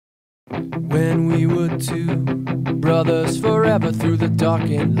When we were two brothers forever through the dark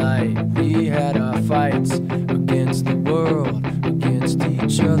and light, we had our fights against the world, against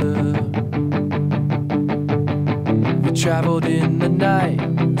each other. We traveled in the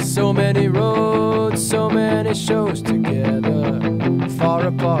night, so many roads, so many shows together. Far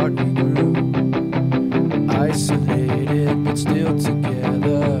apart we grew, isolated but still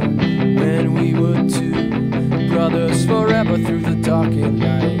together. When we were two brothers forever through the dark and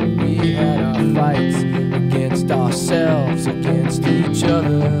light, we had our fights against ourselves, against each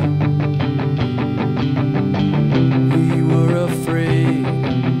other. We were afraid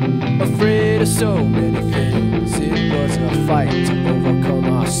of so many things. It was a fight to overcome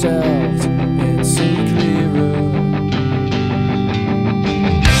ourselves and see clearer.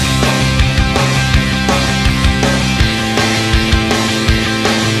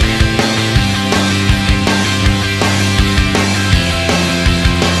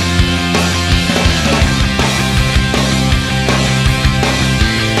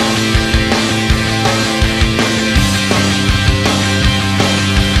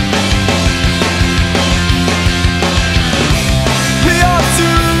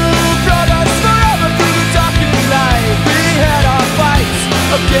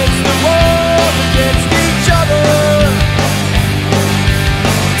 Against the world, against each other.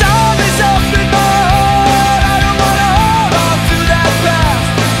 Time is up in my heart. I don't wanna hold on to that past.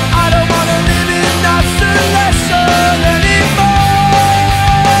 I don't wanna live in isolation anymore.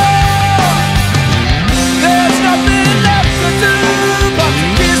 There's nothing left to do but to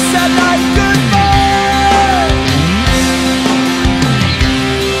kiss that life goodbye.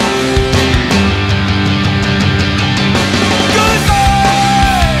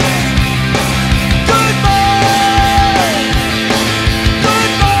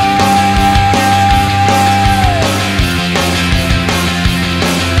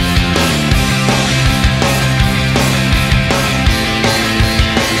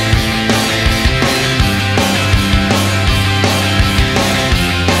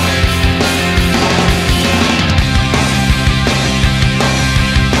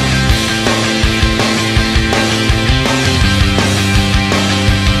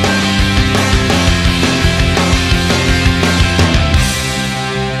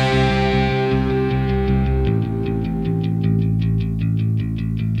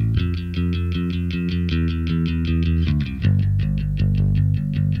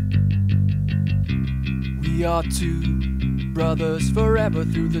 We are two brothers forever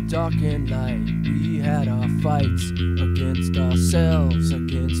through the dark and light. We had our fights against ourselves,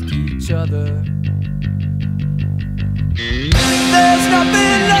 against each other. There's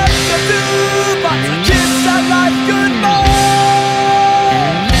nothing left to do but to kiss that life goodbye.